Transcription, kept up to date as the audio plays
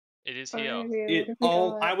It is here.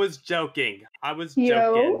 Oh, I was joking. I was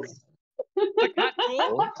Yo. joking. The cat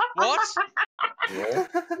tour? What? Yeah.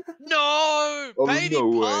 No! Oh, Baby no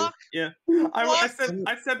way. Park? Yeah. I What?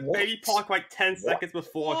 said What? Baby Park like 10 What? seconds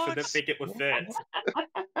before, so What? didn't think it would fit.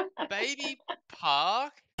 Baby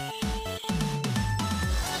Park?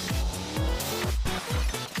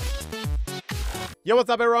 Yo,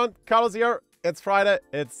 what's up everyone? Carlos here. It's Friday.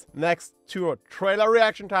 It's next to trailer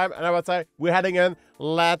reaction time. And I would say we're heading in.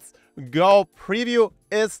 Let's go. Preview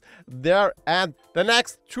is there. And the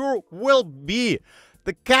next tour will be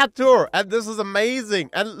the cat tour. And this is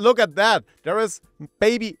amazing. And look at that. There is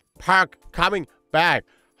Baby Park coming back.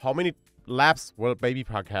 How many laps will Baby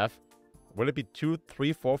Park have? Will it be 2,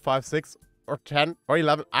 3, 4, 5, 6, or 10, or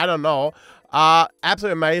 11? I don't know.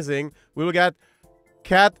 Absolutely amazing. We will get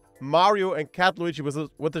Cat Mario and Cat Luigi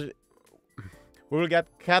we will get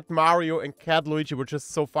Cat Mario and Cat Luigi, which is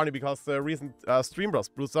so funny because the recent STREAMLOOTS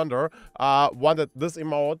Blue Thunder wanted this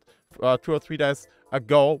emote 2 or 3 days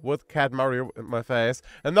ago with Cat Mario in my face,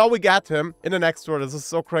 and now we got him in the next tour. This is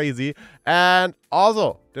so crazy. And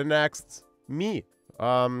also the next me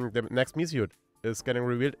suit is getting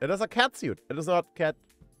revealed. It is a cat suit. It is not Cat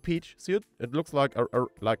Peach suit. It looks like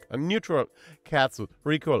a neutral cat suit.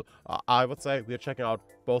 Really cool. I would say we are checking out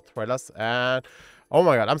both trailers, and oh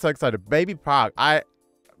my god, I'm so excited. Baby Park.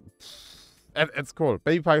 It's cool.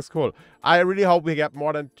 Baby Park is cool. I really hope we get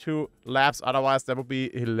more than 2 laps. Otherwise, that would be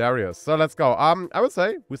hilarious. So let's go. I would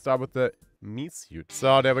say we start with the me suit.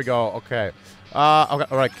 So there we go. Okay. Okay. All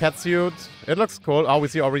right. Cat suit. It looks cool. Oh, we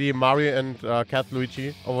see already Mario and Cat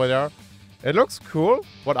Luigi over there. It looks cool.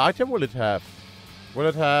 What item will it have? Will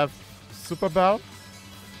it have Super Bell?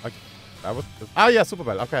 Yeah, Super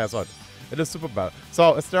Bell. Okay, I saw it. It is Super Bell.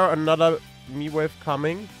 So, is there another Me Wave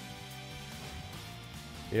coming?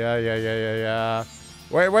 Yeah.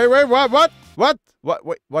 Wait,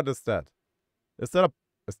 what is that? Is that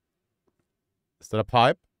a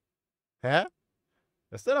pipe? Huh?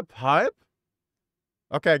 Is that a pipe?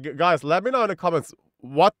 Okay, guys, let me know in the comments.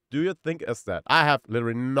 What do you think is that? I have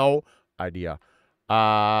literally no idea.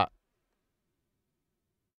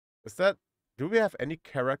 Is that... Do we have any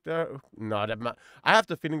character? No, I have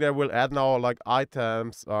the feeling they will add now like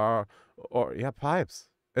items or yeah, pipes.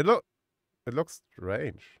 It looks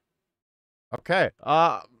strange. Okay.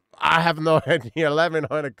 I have no idea. Let me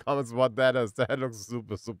know in the comments what that is. That looks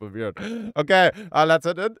super weird. Okay, let's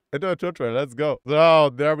head into a tour trailer. Let's go.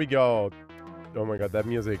 So there we go. Oh my god, that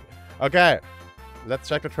music. Okay, let's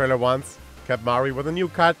check the trailer once. Cat Mario with a new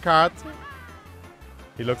card.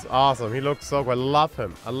 He looks awesome. He looks so good. I love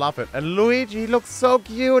him. I love it. And Luigi, he looks so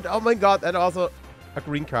cute. Oh my god. And also a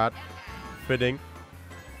green card. Fitting.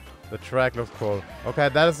 The track looks cool. Okay,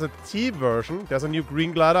 that is the T version. There's a new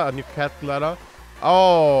green glider, a new cat glider.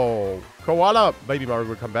 Oh, Koala. Baby Mario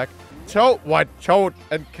will come back. White Toad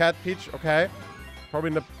and Cat Peach. Okay. Probably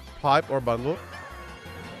in the pipe or bundle.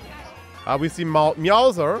 We see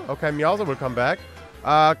Meowser. Okay, Meowser will come back.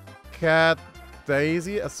 Cat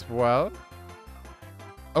Daisy as well.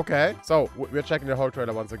 Okay, so we're checking the whole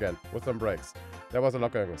trailer once again with some breaks. There was a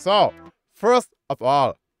lot going on. So, first of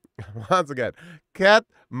all, once again, Cat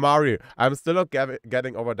Mario. I'm still not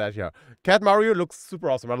getting over that here. Cat Mario looks super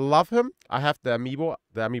awesome. I love him. I have the amiibo.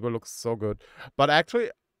 The amiibo looks so good. But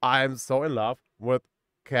actually, I am so in love with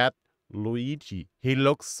Cat Luigi. He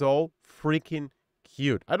looks so freaking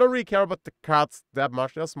cute. I don't really care about the cards that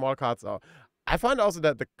much. They're small cards. I find also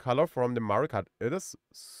that the color from the Mario Kart, it is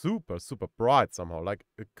super bright somehow. Like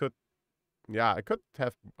it could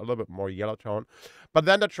have a little bit more yellow tone. But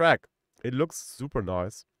then the track, it looks super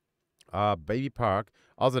nice. Baby Park.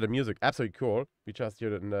 Also the music, absolutely cool. We just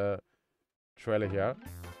heard it in the trailer here.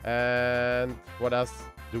 And what else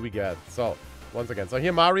do we get? So, once again, so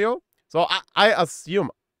here Mario. So I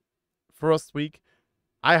assume first week,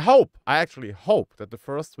 I actually hope that the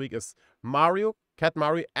first week is Mario, Cat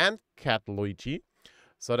Mario, and Cat Luigi.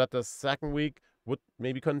 So that the second week would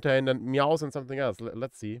maybe contain then Meows and something else.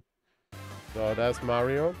 Let's see. So there's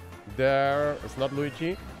Mario. There is not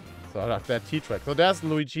Luigi. So that's that T-track. So there's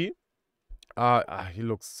Luigi. He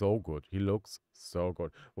looks so good. He looks so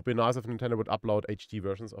good. Would be nice if Nintendo would upload HD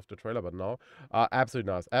versions of the trailer, but no.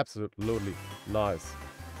 Absolutely nice. Absolutely nice.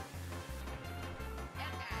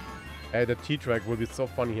 Hey, the T-track will be so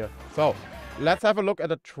funny here. So, let's have a look at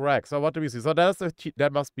the track. So, what do we see? So,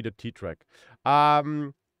 that must be the T-track. How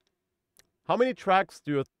many tracks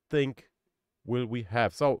do you think will we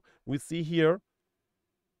have? So, we see here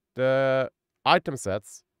the item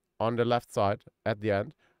sets on the left side at the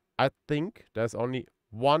end. I think there's only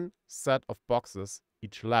 1 set of boxes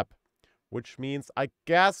each lap, which means I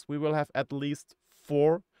guess we will have at least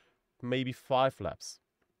 4, maybe 5 laps.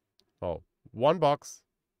 Oh, one box,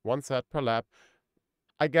 one set per lap.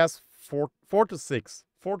 I guess four to six.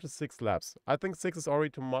 4 to 6 laps. I think 6 is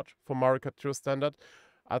already too much for Mario Kart Tour standard.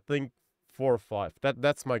 I think 4 or 5.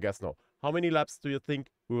 That's my guess now. How many laps do you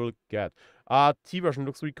think we will get? T version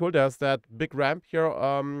looks really cool. There's that big ramp here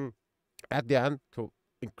at the end to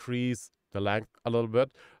increase the length a little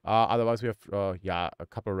bit. Otherwise we have yeah, a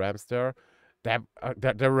couple ramps there.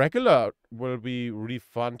 The regular will be really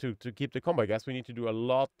fun to keep the combo. I guess we need to do a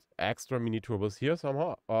lot extra mini turbos here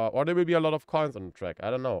somehow. Or there will be a lot of coins on the track.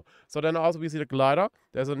 I don't know. So then also we see the glider.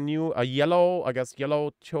 There's a yellow, I guess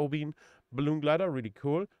yellow turbine balloon glider. Really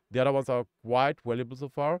cool. The other ones are quite valuable so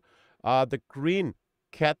far. The green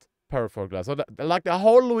cat parafoil glider. So like the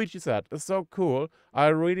whole Luigi set is so cool. I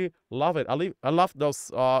really love it. I love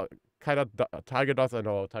those kind of tiger dots. I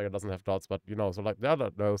know tiger doesn't have dots, but you know, so like the other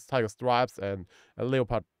those tiger stripes and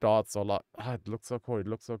leopard dots. So like, it looks so cool. It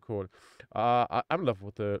looks so cool. I'm in love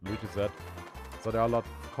with the Luigi set. So there are a lot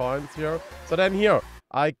of coins here. So then here,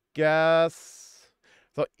 I guess,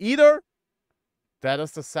 so either that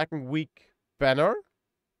is the second week banner,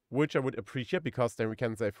 which I would appreciate because then we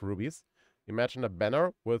can save rubies. Imagine a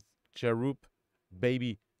banner with Cherub,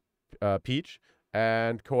 Baby Peach,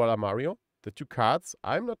 and Koala Mario. The two cards,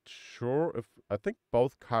 I'm not sure if, I think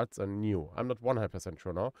both cards are new. I'm not 100%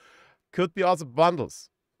 sure now. Could be also bundles.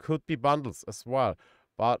 Could be bundles as well.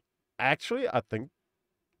 But actually, I think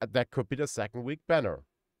that could be the second week banner.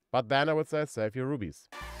 But then I would say save your rubies.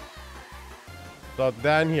 So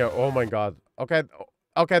then here, oh my god.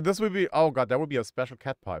 Okay, this will be, oh god, that would be a special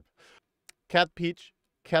cat pipe. Cat Peach,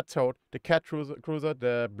 Cat Toad, the Cat Cruiser,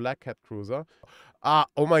 the Black Cat Cruiser.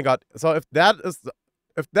 Oh my god. So if that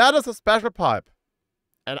is a special pipe,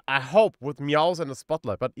 and I hope with meows and a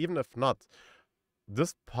spotlight, but even if not,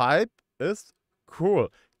 this pipe is cool.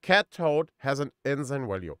 Cat Toad has an insane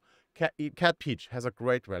value. Cat Peach has a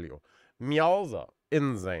great value. Meowser,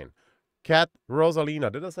 insane. Cat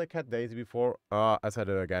Rosalina, did I say Cat Daisy before? I said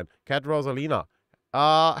it again. Cat Rosalina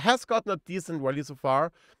has gotten a decent value so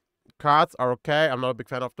far. Cards are okay. I'm not a big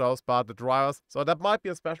fan of those, but the drivers. So that might be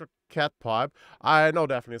a special cat pipe. I know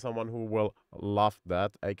definitely someone who will love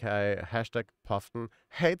that, aka hashtag Puffton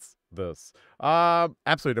hates this.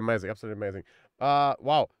 Absolutely amazing. Absolutely amazing.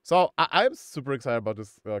 Wow. So I'm super excited about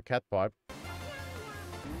this cat pipe.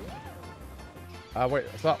 Wait.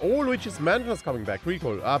 So Luigi's Mansion is coming back. Pretty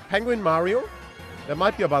cool. Penguin Mario. There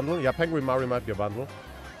might be a bundle. Yeah, Penguin Mario might be a bundle.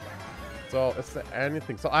 So is there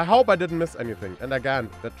anything? So I hope I didn't miss anything. And again,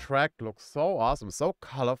 the track looks so awesome, so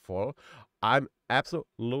colorful. I'm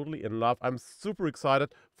absolutely in love. I'm super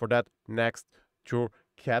excited for that next tour,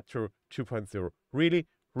 Cat Tour 2.0. Really,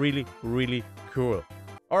 really, really cool.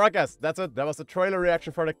 Alright guys, that's it. That was the trailer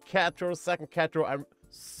reaction for the Cat Tour, second Cat Tour. I'm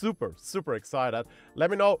super, super excited. Let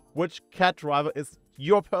me know which cat driver is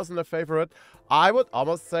your personal favorite. I would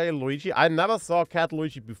almost say Luigi. I never saw Cat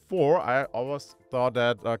Luigi before. I always thought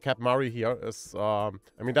that Cat Mario here is, I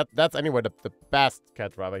mean, that's anyway the best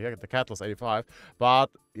cat driver here, the Catless 85. But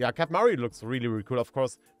yeah, Cat Mario looks really, really cool. Of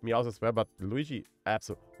course, Meows as well, but Luigi,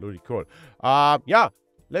 absolutely cool. Yeah.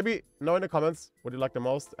 Let me know in the comments what you like the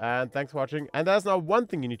most, and thanks for watching. And there's now one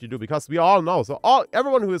thing you need to do, because we all know, so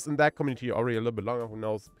everyone who is in that community already a little bit longer, who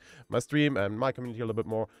knows my stream and my community a little bit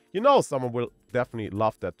more, you know someone will definitely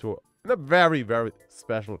love that tour in a very, very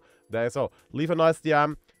special day. So leave a nice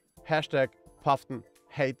DM, hashtag Puffton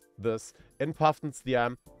hate this in Puffton's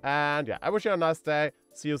DM. And yeah, I wish you a nice day.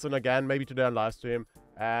 See you soon again, maybe today on live stream,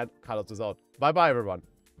 and cut this out. Bye bye everyone.